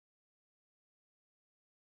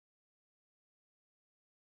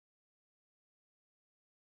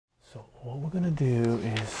So what we're going to do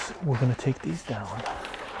is we're going to take these down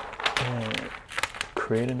and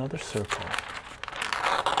create another circle.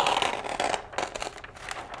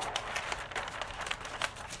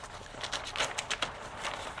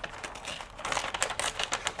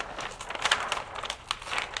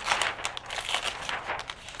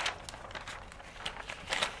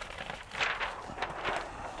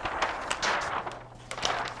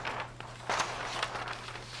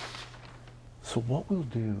 So what we'll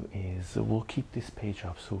do is we'll keep this page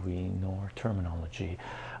up so we know our terminology,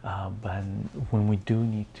 but when we do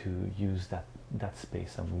need to use that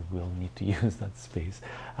space, and we will need to use that space,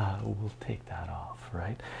 we'll take that off,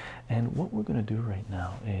 right? And what we're going to do right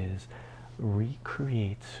now is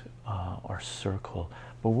recreate our circle,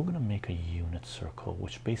 but we're going to make a unit circle,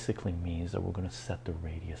 which basically means that we're going to set the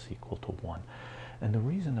radius equal to 1. And the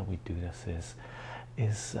reason that we do this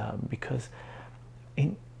is because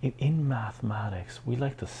in mathematics we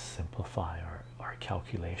like to simplify our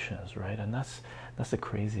calculations, right? And that's the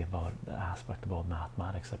crazy about the aspect about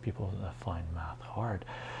mathematics, that people that find math hard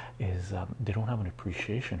is they don't have an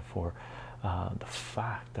appreciation for the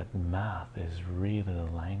fact that math is really the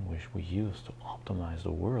language we use to optimize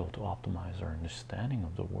the world, to optimize our understanding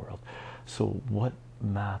of the world. So what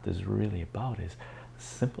math is really about is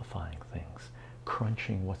simplifying things,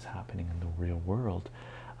 crunching what's happening in the real world,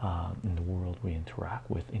 in the world we interact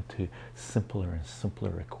with, into simpler and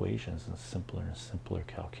simpler equations and simpler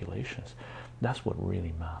calculations. That's what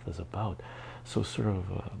really math is about. So sort of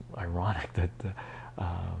ironic that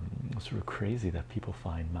sort of crazy that people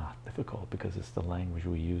find math difficult, because it's the language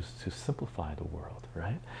we use to simplify the world,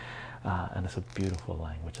 right? And it's a beautiful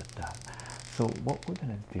language at that. So what we're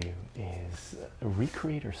going to do is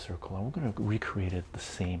recreate our circle, and we're going to recreate it the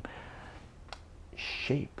same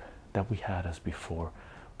shape that we had as before.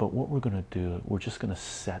 But what we're going to do, we're just going to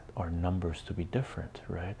set our numbers to be different,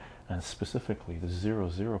 right? And specifically, the 0,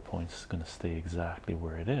 0 point is going to stay exactly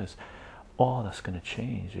where it is. All that's going to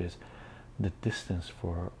change is the distance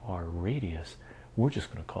for our radius. We're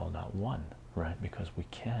just going to call that 1, right? Because we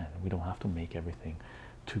can. We don't have to make everything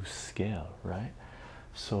to scale, right?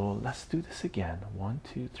 So let's do this again. 1,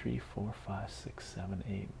 2, 3, 4, 5, 6, 7,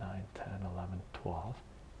 8, 9, 10, 11, 12.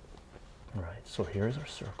 All right, so here's our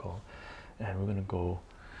circle, and we're going to go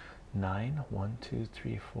 9, 1, 2,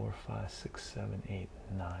 3, 4, 5, 6, 7, 8,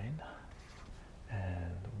 9,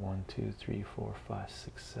 and 1, 2, 3, 4, 5,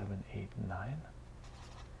 6, 7, 8, 9,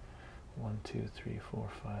 1, 2, 3, 4,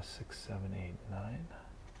 5, 6, 7, 8, 9,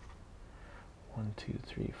 1, 2,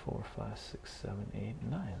 3, 4, 5, 6, 7, 8,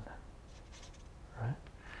 9, right?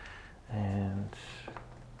 And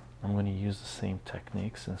I'm going to use the same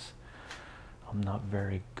technique, since I'm not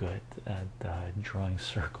very good at drawing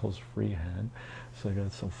circles freehand. So I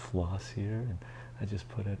got some floss here, and I just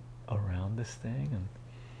put it around this thing and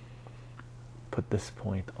put this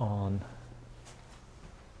point on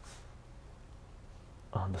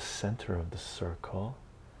the center of the circle,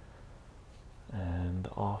 and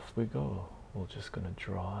off we go. We're just going to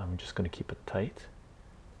draw. I'm just going to keep it tight,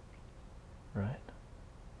 right?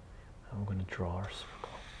 I'm going to draw our circle.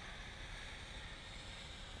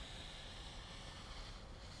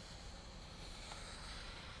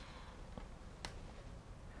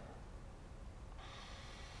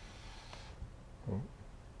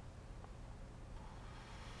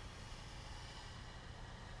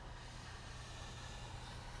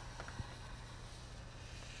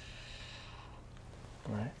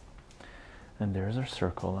 Right, and there's our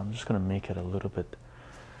circle. I'm just going to make it a little bit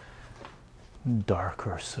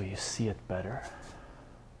darker so you see it better.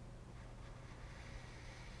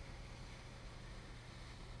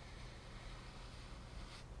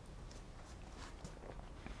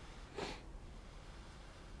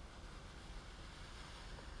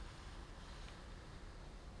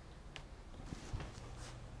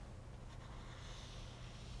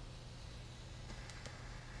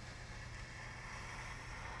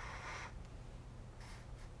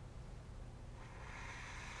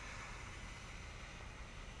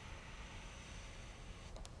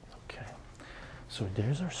 So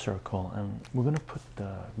there's our circle, and we're going to put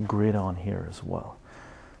the grid on here as well.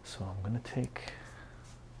 So I'm going to take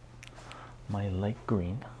my light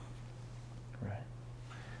green, right,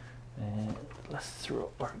 and let's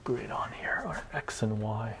throw our grid on here, our X and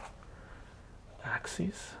Y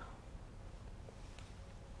axes.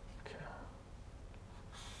 Okay.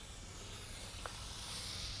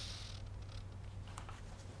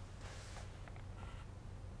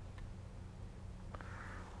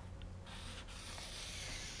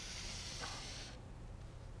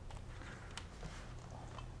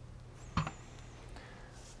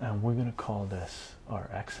 And we're going to call this our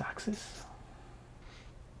x-axis,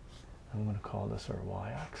 I'm going to call this our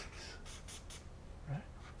y-axis, right?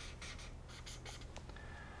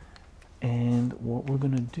 And what we're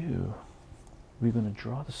going to do, we're going to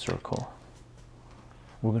draw the circle.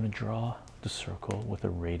 We're going to draw the circle with a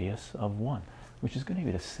radius of 1, which is going to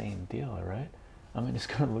be the same deal, right? I mean, it's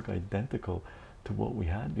going to look identical to what we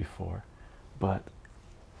had before, but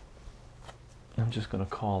I'm just going to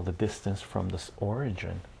call the distance from this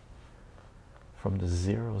origin, from the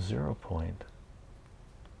 0, 0 point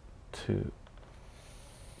to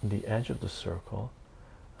the edge of the circle,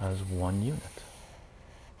 as 1 unit,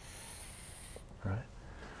 right?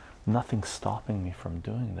 Nothing's stopping me from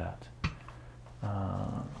doing that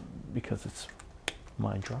because it's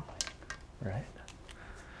my drawing, right?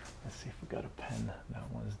 Let's see if we got a pen. That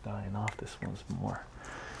one's dying off. This one's more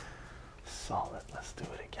solid. Let's do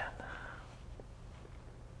it again.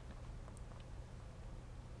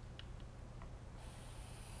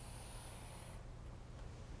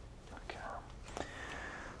 Okay.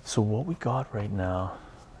 So what we got right now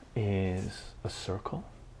is a circle,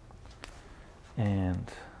 and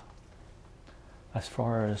as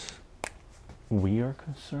far as we are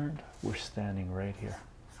concerned, we're standing right here,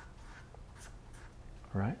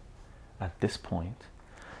 right at this point,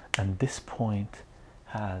 and this point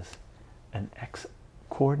has an x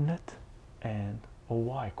coordinate and a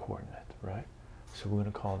y coordinate, right? So we're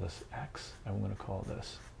going to call this x and we're going to call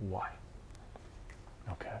this y.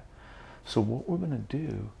 Okay, so what we're going to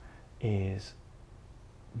do is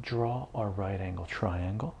draw our right angle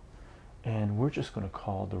triangle, and we're just going to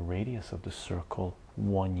call the radius of the circle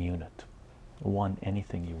 1 unit, 1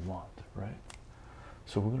 anything you want, right?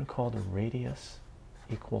 So we're going to call the radius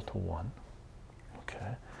equal to 1.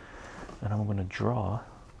 Okay, and I'm going to draw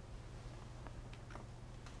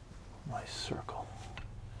my circle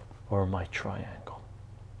or my triangle,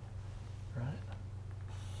 right?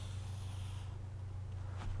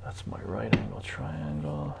 That's my right angle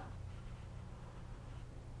triangle.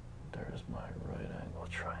 There's my right angle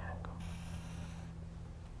triangle,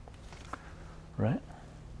 right?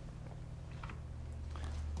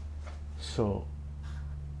 So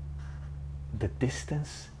the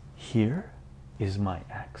distance here is my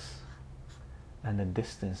x, and the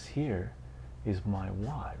distance here is my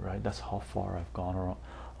y, right? That's how far I've gone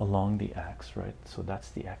along the x, right? So that's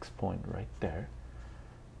the x point right there,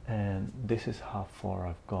 and this is how far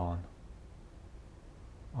I've gone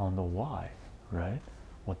on the y, right?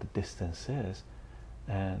 What the distance is,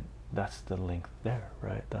 and that's the length there,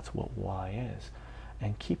 right? That's what y is.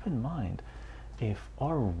 And keep in mind, if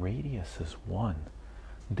our radius is 1,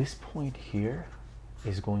 this point here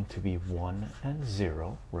is going to be 1 and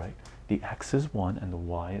 0, right? The x is 1 and the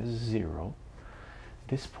y is 0.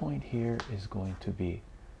 This point here is going to be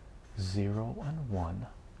 0 and 1.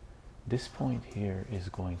 This point here is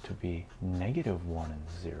going to be negative 1 and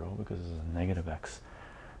 0 because it's a negative x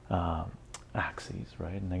axis,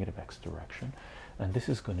 right? Negative x direction. And this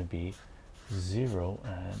is going to be 0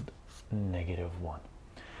 and negative 1.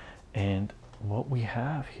 And what we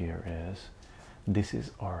have here is, this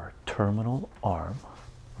is our terminal arm,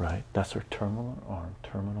 right? That's our terminal arm,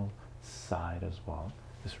 terminal side as well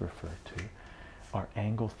is referred to. Our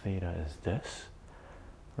angle theta is this,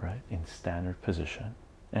 right, in standard position.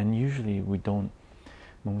 And usually we don't,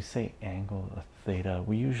 when we say angle of theta,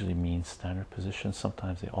 we usually mean standard position.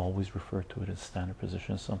 Sometimes they always refer to it as standard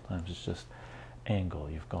position. Sometimes it's just angle.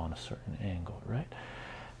 You've gone a certain angle, right?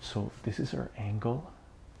 So this is our angle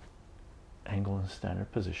in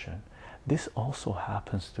standard position. This also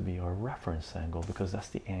happens to be our reference angle because that's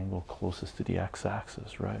the angle closest to the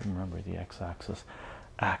x-axis, right? Remember, the x-axis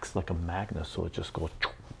acts like a magnet, so it just goes,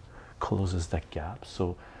 closes that gap.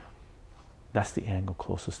 So that's the angle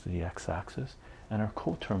closest to the x-axis, and our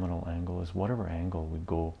coterminal angle is whatever angle we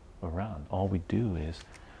go around. All we do is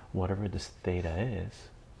whatever this theta is,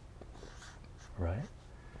 right,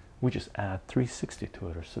 we just add 360 to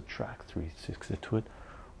it or subtract 360 to it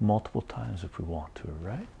multiple times if we want to,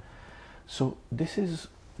 right? So this is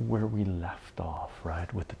where we left off,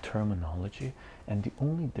 right, with the terminology. And the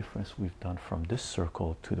only difference we've done from this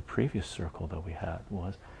circle to the previous circle that we had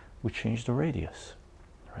was we changed the radius,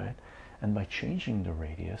 right? And by changing the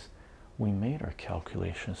radius, we made our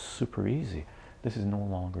calculations super easy. This is no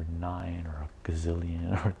longer 9 or a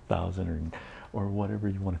gazillion or 1,000 or whatever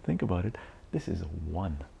you want to think about it. This is a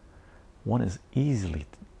 1. 1 is easy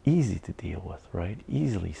to deal with, right?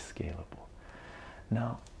 Easily scalable.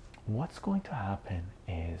 Now, what's going to happen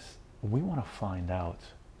is we want to find out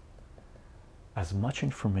as much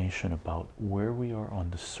information about where we are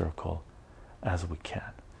on the circle as we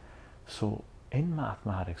can. So in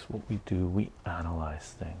mathematics, what we do, we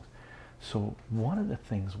analyze things. So one of the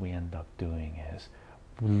things we end up doing is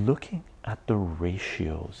looking at the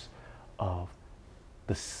ratios of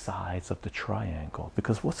the sides of the triangle,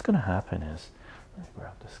 because what's going to happen is, let me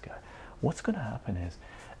grab this guy. What's going to happen is,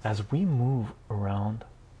 as we move around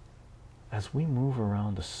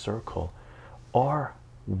the circle, our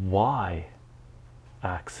y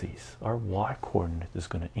axis, our y coordinate is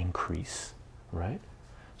going to increase, right?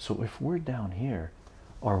 So if we're down here,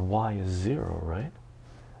 our y is 0, right?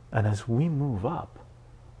 And as we move up,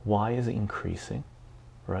 y is increasing,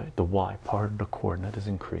 right? The y part of the coordinate is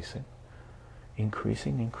increasing.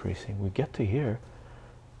 We get to here,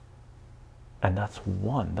 and that's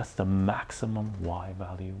 1. That's the maximum y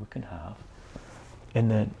value we can have. And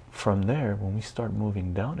then from there, when we start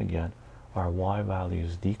moving down again, our y value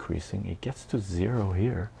is decreasing. It gets to 0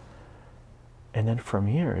 here, and then from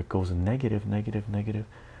here it goes negative, negative, negative.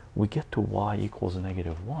 We get to y equals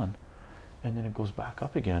 -1, and then it goes back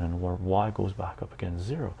up again, and where y goes back up again,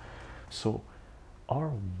 0. So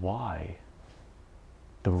our y,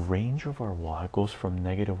 the range of our y goes from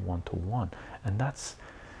 -1 to 1, and that's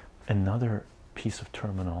another piece of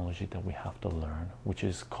terminology that we have to learn, which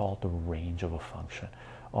is called the range of a function.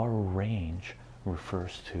 Our range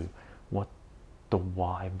refers to what the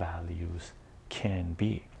y values can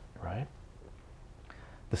be, right?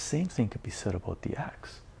 The same thing could be said about the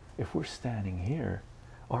x. If we're standing here,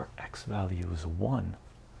 our x value is 1,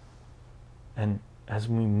 and as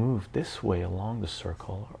we move this way along the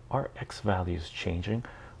circle, our x value is changing,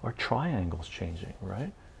 our triangle is changing,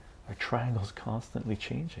 right? Our triangle is constantly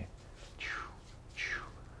changing,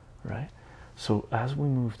 right? So as we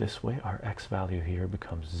move this way, our x value here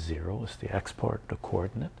becomes 0. It's the x part, the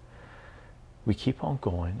coordinate. We keep on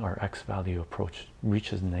going, our x value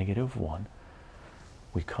reaches -1.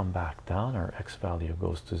 We come back down, our x value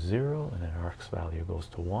goes to 0, and then our x value goes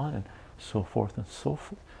to 1, and so forth and so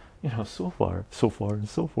forth, you know, so far and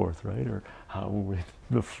so forth, right? Or how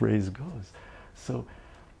the phrase goes. So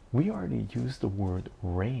we already used the word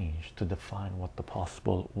range to define what the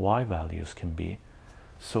possible y values can be,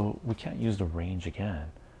 so we can't use the range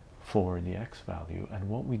again for the x value. And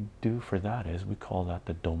what we do for that is we call that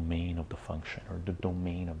the domain of the function, or the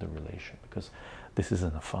domain of the relation, because this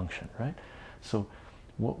isn't a function, right? So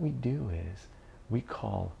what we do is we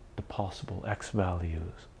call the possible x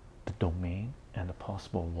values the domain, and the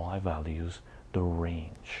possible y values the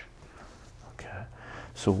range. Okay,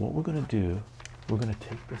 so what we're going to do, we're going to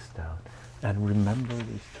take this down and remember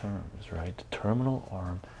these terms, right? The terminal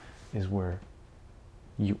arm is where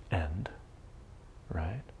you end,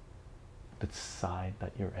 right? The side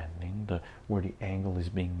that you're ending, where the angle is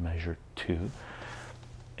being measured to.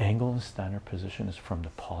 Angle in standard position is from the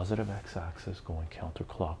positive x-axis going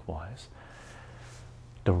counterclockwise.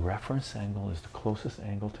 The reference angle is the closest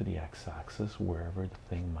angle to the x-axis wherever the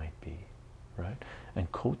thing might be, right?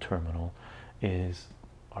 And coterminal is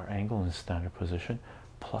our angle in standard position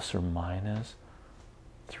plus or minus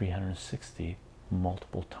 360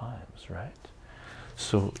 multiple times, right?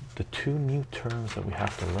 So the two new terms that we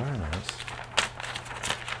have to learn is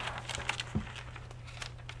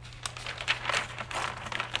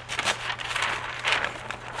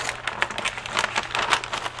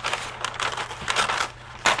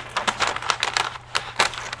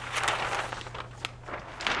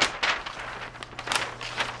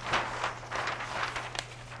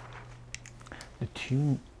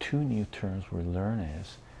two new terms we learn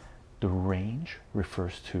is the range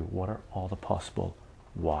refers to what are all the possible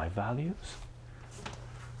y values,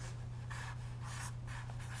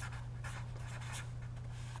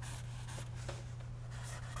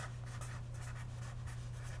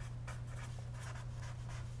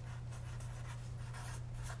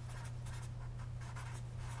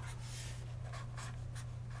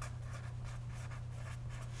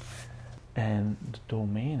 and the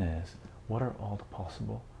domain is what are all the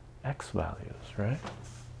possible x values, right?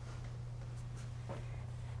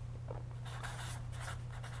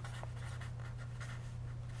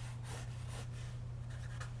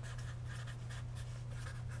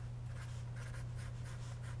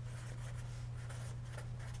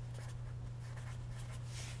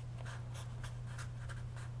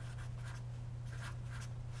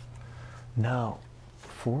 Now,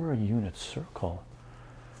 for a unit circle,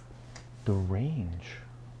 the range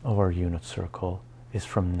of our unit circle is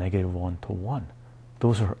from -1 to 1.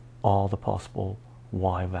 Those are all the possible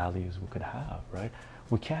y values we could have, right?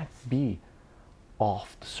 We can't be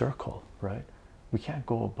off the circle, right? We can't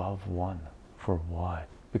go above 1 for y,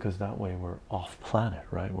 because that way we're off planet,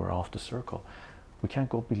 right? We're off the circle. We can't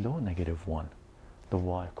go below -1, the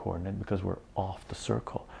y coordinate, because we're off the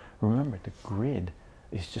circle. Remember, the grid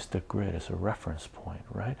is just a grid, it's a reference point,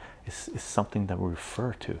 right? It's something that we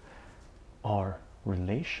refer to. Our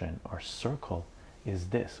relation, our circle, is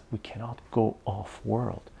this: we cannot go off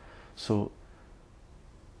world. So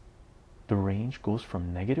the range goes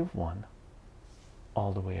from -1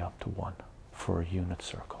 all the way up to 1 for a unit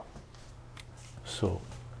circle. So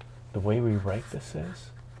the way we write this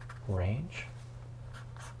is range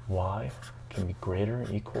y can be greater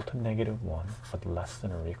or equal to -1 but less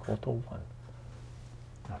than or equal to 1.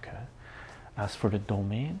 Okay. As for the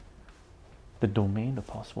domain, the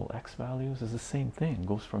possible x values is the same thing. It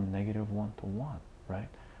goes from -1 to 1, right?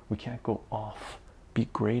 We can't go off, be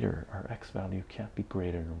greater. Our x value can't be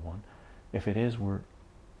greater than 1. If it is, we're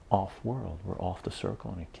off world, we're off the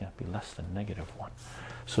circle, and it can't be less than -1.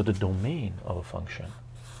 So the domain of a function,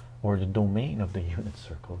 or the domain of the unit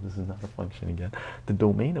circle, this is not a function again, the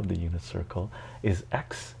domain of the unit circle is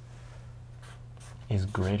x is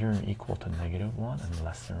greater or equal to -1 and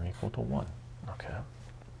less than or equal to 1. Okay.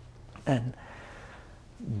 And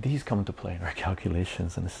these come into play in our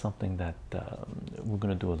calculations, and it's something that we're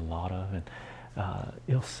going to do a lot of, and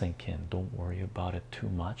it'll sink in. Don't worry about it too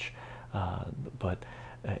much, but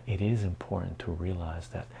it is important to realize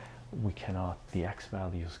that we cannot, the x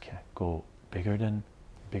values can't go bigger than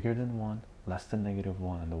 1, less than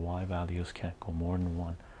 -1, and the y values can't go more than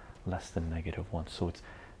 1, less than -1. So it's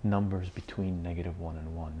numbers between -1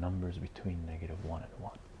 and 1, numbers between -1 and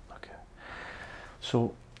 1. Okay.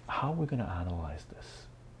 So how are we going to analyze this?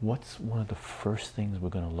 What's one of the first things we're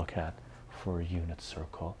going to look at for a unit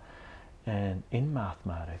circle? And in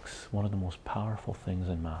mathematics, one of the most powerful things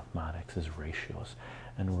in mathematics is ratios,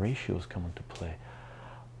 and ratios come into play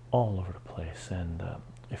all over the place. And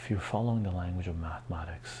if you're following the language of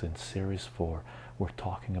mathematics, in series 4 we're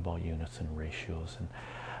talking about units and ratios, and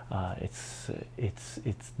it's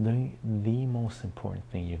the most important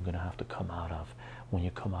thing you're going to have to come out of when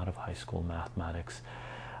you come out of high school mathematics,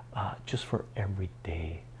 just for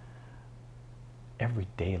everyday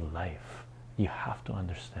life. You have to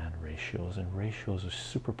understand ratios, and ratios are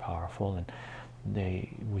super powerful, and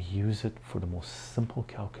we use it for the most simple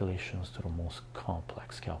calculations to the most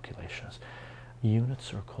complex calculations. Unit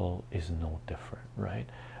circle is no different, right?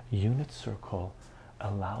 Unit circle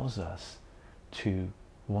allows us to,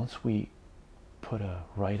 once we put a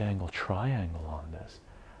right angle triangle on this,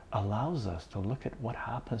 allows us to look at what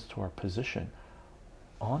happens to our position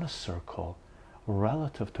on a circle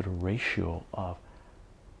relative to the ratio of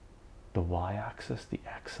the y-axis, the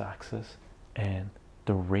x-axis, and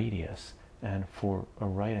the radius. And for a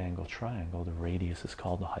right angle triangle, the radius is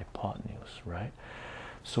called the hypotenuse, right?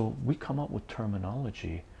 So we come up with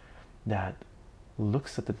terminology that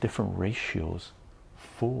looks at the different ratios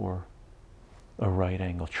for a right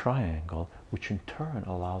angle triangle, which in turn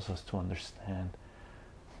allows us to understand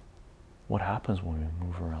what happens when we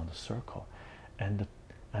move around the circle. And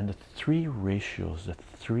the three ratios, the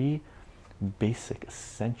three basic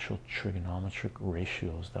essential trigonometric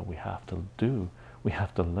ratios that we have to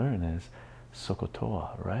learn is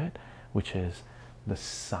SOHCAHTOA, right? Which is the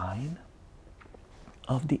sine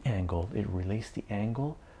of the angle. It relates the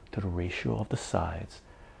angle to the ratio of the sides.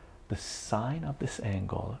 The sine of this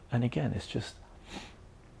angle, and again, it's just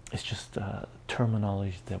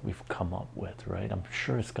terminology that we've come up with, right? I'm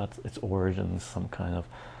sure it's got its origins, some kind of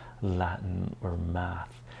Latin or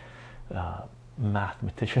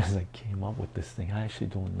mathematicians that came up with this thing. I actually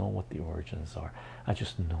don't know what the origins are. I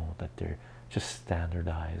just know that they're just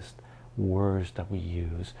standardized words that we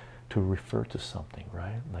use to refer to something,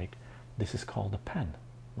 right? Like this is called a pen,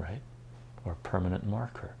 right? Or permanent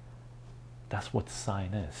marker. That's what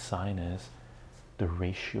sine is. Sine is the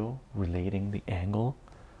ratio relating the angle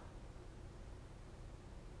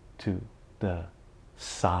to the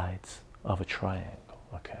sides of a triangle.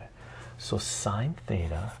 Okay, so sine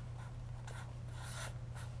theta,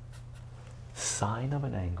 sine of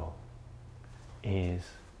an angle,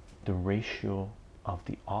 is the ratio of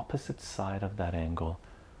the opposite side of that angle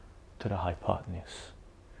to the hypotenuse,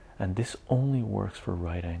 and this only works for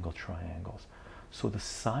right angle triangles. So the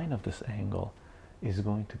sine of this angle is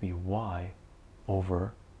going to be y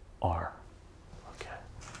over r. Okay,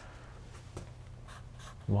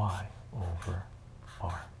 y over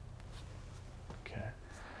r. Okay,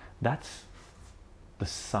 that's the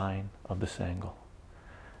sine of this angle.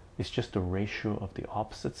 It's just the ratio of the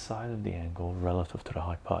opposite side of the angle relative to the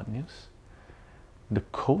hypotenuse. The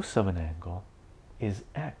cos of an angle is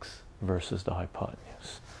x versus the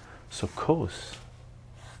hypotenuse. So cos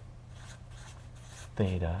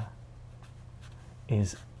theta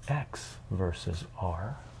is x versus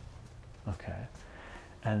r. Okay,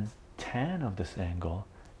 and tan of this angle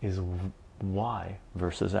is y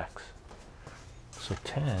versus x. So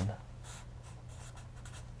tan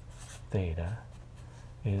theta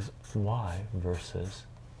is y versus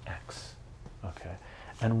x. Okay,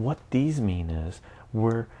 and what these mean is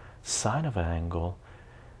where sine of an angle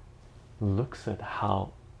looks at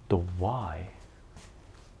how the y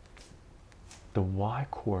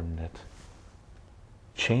coordinate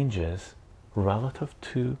changes relative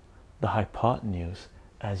to the hypotenuse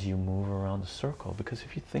as you move around the circle. Because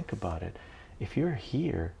if you think about it, if you're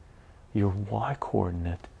here, your y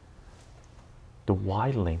coordinate, the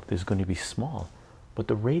y length is going to be small, but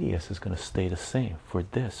the radius is going to stay the same. For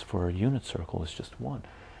this, for a unit circle, it's just 1.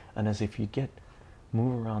 And as if you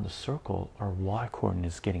move around the circle, our y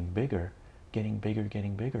coordinate is getting bigger, getting bigger,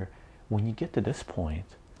 getting bigger. When you get to this point,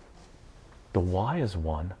 the y is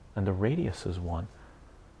 1 and the radius is 1,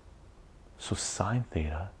 so sine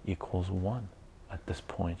theta equals 1 at this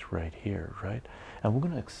point right here, right? And we're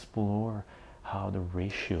going to explore how the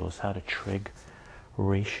ratios, how the trig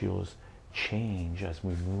ratios change as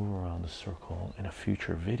we move around the circle in a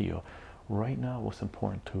future video. Right now, what's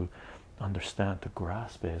important to understand, to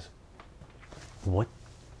grasp, is what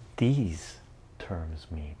these terms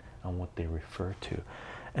mean and what they refer to.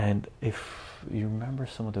 And if you remember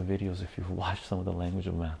some of the videos, if you've watched some of the language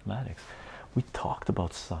of mathematics, we talked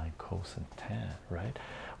about sine, cos, and tan, right?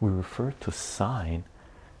 We referred to sine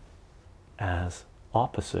as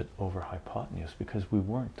opposite over hypotenuse because we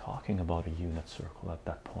weren't talking about a unit circle at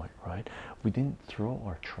that point, right? We didn't throw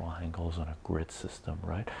our triangles on a grid system,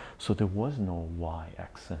 right? So there was no y,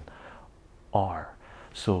 x, and r.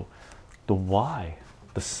 So the y,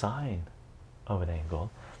 the sine of an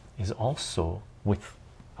angle, is also, with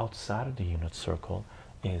outside of the unit circle,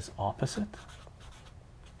 is opposite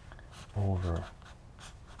over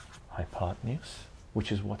hypotenuse,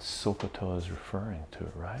 which is what SOHCAHTOA is referring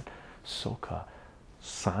to, right? SOHCAHTOA,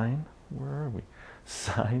 sine, where are we?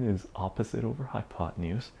 Sine is opposite over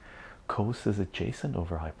hypotenuse, cos is adjacent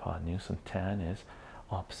over hypotenuse, and tan is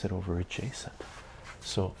opposite over adjacent.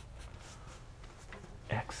 So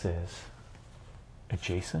x is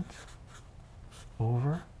adjacent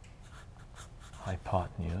over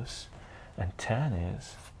hypotenuse, and tan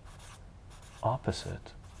is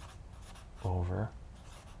opposite over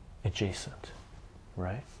adjacent,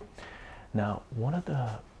 right? Now, one of the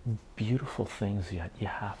beautiful things that you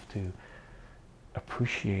have to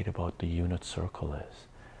appreciate about the unit circle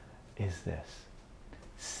is this: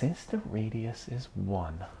 since the radius is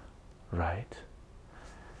 1, right,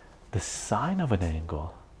 the sine of an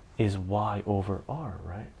angle is y over r,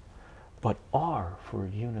 right? But r for a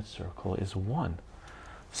unit circle is 1.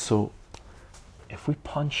 So if we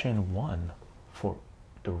punch in 1 for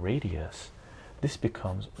the radius, this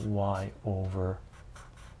becomes y over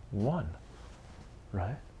 1,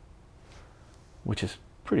 right? Which is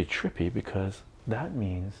pretty trippy because that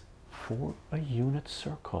means for a unit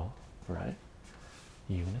circle, right?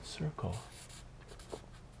 Unit circle,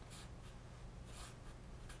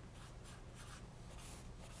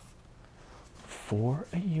 for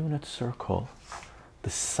a unit circle, the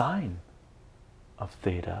sine of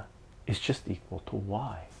theta is just equal to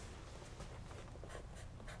y.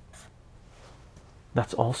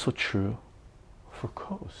 That's also true for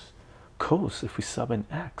cos. Cos, if we sub in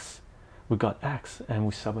x, we got x, and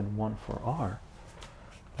we sub in 1 for r,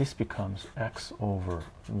 this becomes x over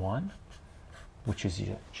 1, which is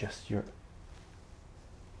just your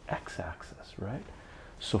x-axis, right?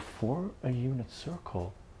 So for a unit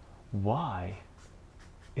circle, y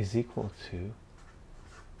is equal to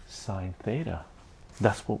sine theta.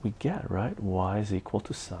 That's what we get, right? Y is equal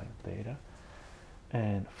to sine theta.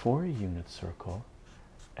 And for a unit circle,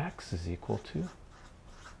 x is equal to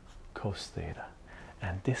cos theta.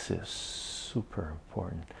 And this is super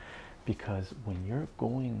important because when you're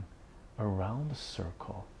going around the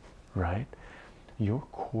circle, right, your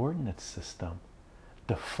coordinate system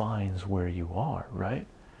defines where you are, right?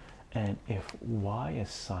 And if y is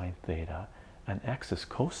sine theta and x is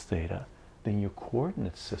cos theta, then your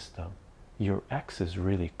coordinate system, your x is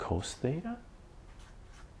really cos theta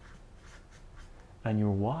and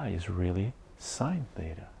your y is really sine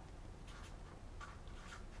theta,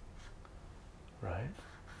 right?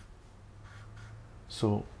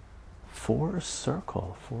 So for a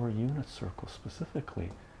circle, for a unit circle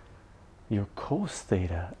specifically, your cos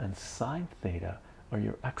theta and sine theta are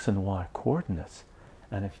your x and y coordinates.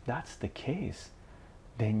 And if that's the case,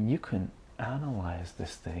 then you can analyze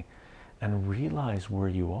this thing and realize where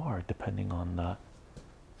you are depending on the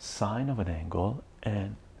sine of an angle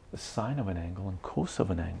and the sine of an angle and cos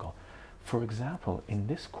of an angle. For example, in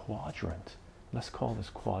this quadrant, let's call this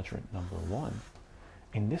quadrant number 1.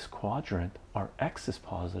 In this quadrant, our x is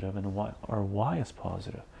positive and our y is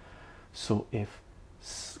positive. So if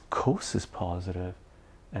cos is positive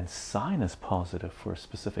and sine is positive for a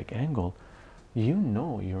specific angle, you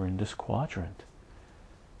know you're in this quadrant.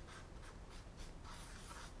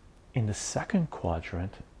 In the second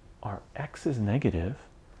quadrant, our x is negative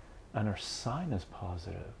and our sine is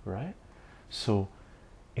positive, right? So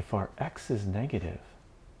if our x is negative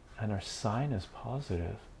and our sine is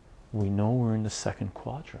positive, we know we're in the second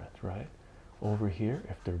quadrant, right? Over here,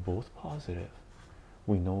 if they're both positive,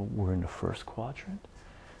 we know we're in the first quadrant.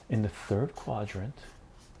 In the third quadrant,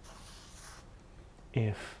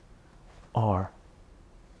 if our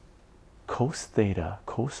cos theta,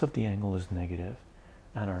 cos of the angle, is negative,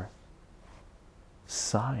 and our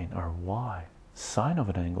sine, our y, sine of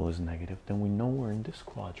an angle, is negative, then we know we're in this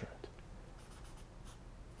quadrant.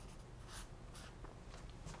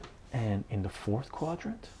 And in the fourth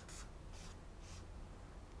quadrant,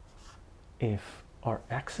 if our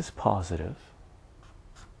x is positive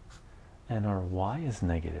and our y is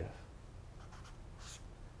negative,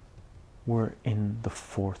 we're in the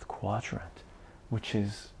fourth quadrant, which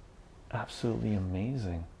is absolutely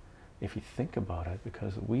amazing if you think about it,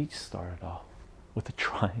 because we started off with a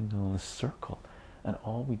triangle and a circle, and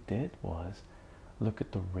all we did was look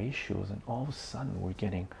at the ratios, and all of a sudden we're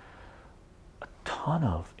getting a ton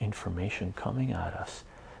of information coming at us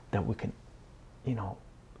that we can, you know,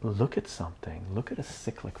 look at something, look at a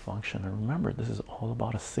cyclic function. And remember, this is all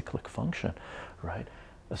about a cyclic function, right?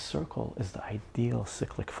 A circle is the ideal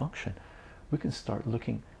cyclic function. We can start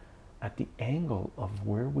looking at the angle of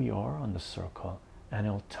where we are on the circle, and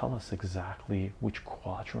it'll tell us exactly which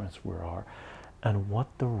quadrants we are and what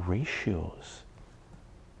the ratios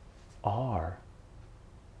are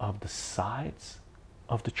of the sides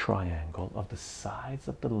of the triangle, of the sides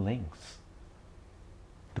of the lengths,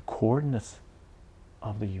 the coordinates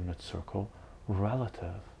of the unit circle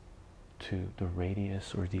relative to the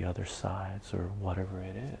radius or the other sides or whatever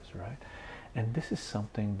it is, right? And this is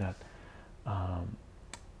something that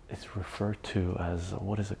it's referred to as,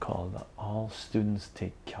 what is it called? All students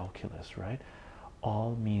take calculus, right?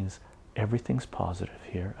 All means everything's positive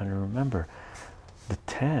here, and remember, the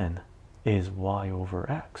tan is y over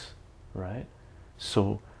x, right?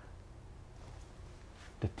 So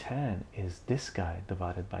the tan is this guy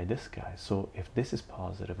divided by this guy. So if this is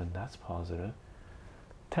positive and that's positive,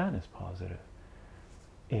 tan is positive.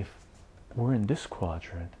 If we're in this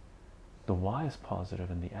quadrant, the y is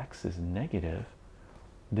positive and the x is negative,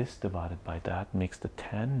 this divided by that makes the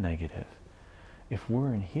tan negative. If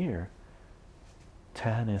we're in here,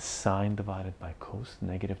 tan is sine divided by cos,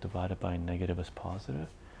 negative divided by negative is positive.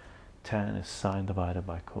 Tan is sine divided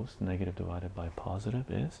by cos, negative divided by positive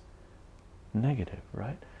is negative,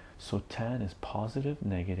 right? So tan is positive,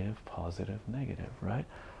 negative, right?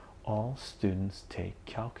 All students take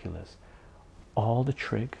calculus. All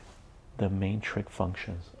the main trig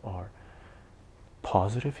functions are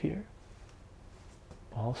positive here.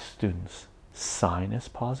 All students, sine is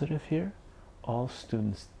positive here. All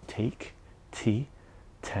students take t,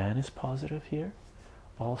 tan is positive here.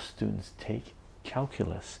 All students take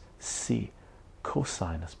calculus, c,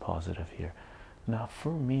 cosine is positive here. Now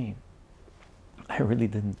for me, I really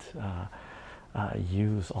didn't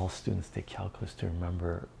use all students take calculus to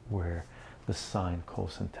remember where the sine,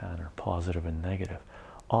 cos, and tan are positive and negative.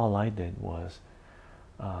 All I did was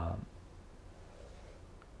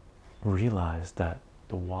realize that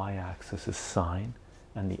the y-axis is sine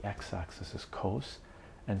and the x-axis is cos,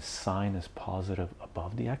 and sine is positive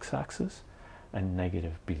above the x-axis and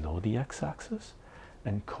negative below the x-axis,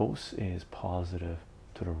 and cos is positive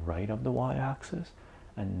to the right of the y-axis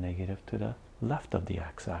and negative to the left of the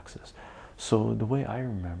x-axis. So the way I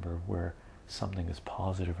remember where something is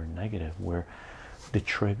positive or negative, where the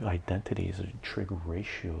trig identities or trig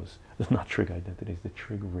ratios, not trig identities, the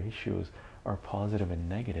trig ratios are positive and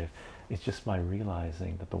negative, it's just by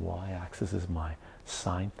realizing that the y-axis is my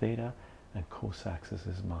sine theta and cos-axis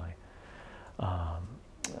is my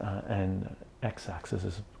and x-axis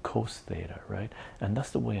is cos theta, right? And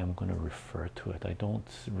that's the way I'm going to refer to it. I don't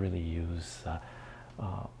really use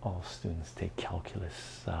all students take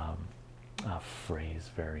calculus phrase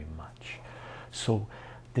very much. So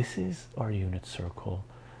this is our unit circle.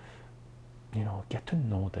 You know, get to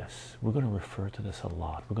know this. We're going to refer to this a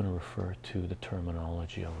lot. We're going to refer to the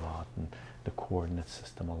terminology a lot and the coordinate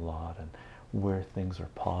system a lot, and where things are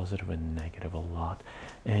positive and negative a lot.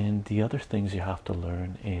 And the other things you have to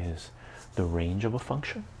learn is the range of a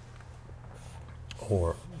function,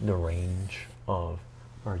 or the range of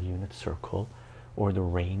our unit circle, or the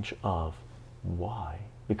range of y,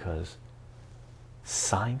 because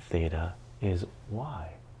sine theta is y,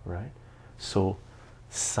 right? So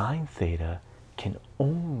sine theta can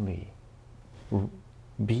only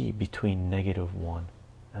be between -1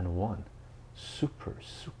 and 1. Super,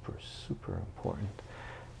 super, super important.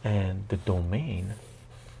 And the domain,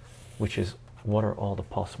 which is what are all the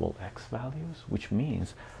possible x values, which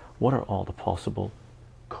means what are all the possible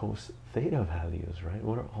cos theta values, right?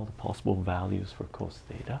 What are all the possible values for cos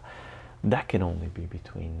theta? That can only be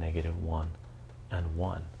between -1 and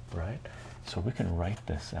 1, right? So we can write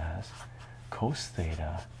this as cos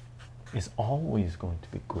theta is always going to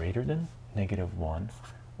be greater than -1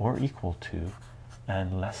 or equal to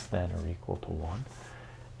and less than or equal to 1,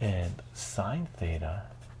 and sine theta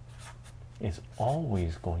is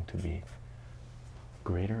always going to be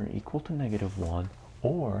greater or equal to -1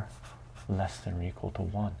 or less than or equal to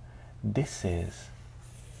 1. This is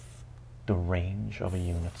the range of a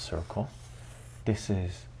unit circle. This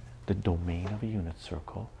is the domain of a unit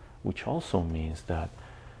circle, which also means that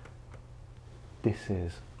this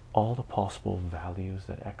is all the possible values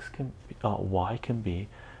that x can y can be,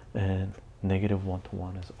 and -1 to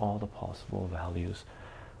 1 is all the possible values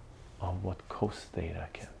of what cos theta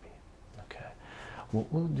can be. Okay,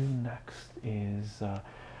 what we'll do next is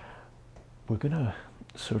we're gonna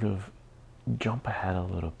sort of jump ahead a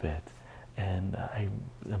little bit, and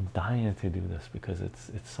I'm dying to do this because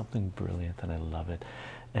it's something brilliant and I love it.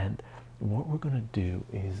 And what we're gonna do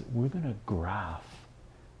is we're gonna graph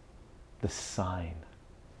the sine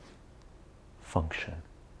function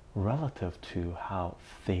relative to how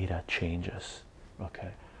theta changes.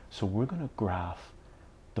 Okay, so we're going to graph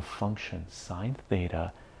the function sine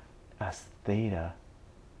theta as theta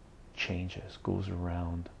changes, goes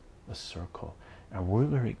around a circle, and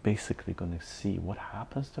we're basically going to see what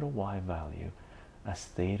happens to the y value as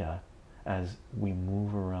theta as we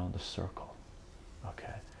move around the circle.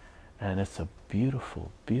 Okay, and it's a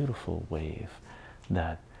beautiful, beautiful wave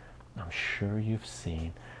that I'm sure you've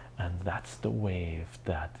seen, and that's the wave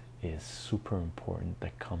that is super important,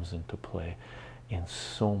 that comes into play in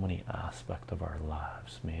so many aspects of our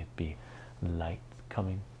lives. May it be light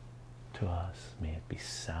coming to us, may it be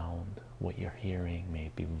sound, what you're hearing, may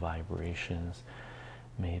it be vibrations,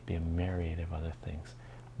 may it be a myriad of other things.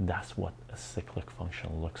 That's what a cyclic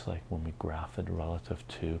function looks like when we graph it relative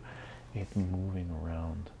to it moving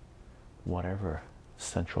around whatever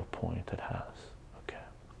central point it has. Okay,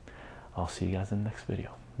 I'll see you guys in the next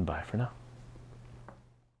video. Bye for now.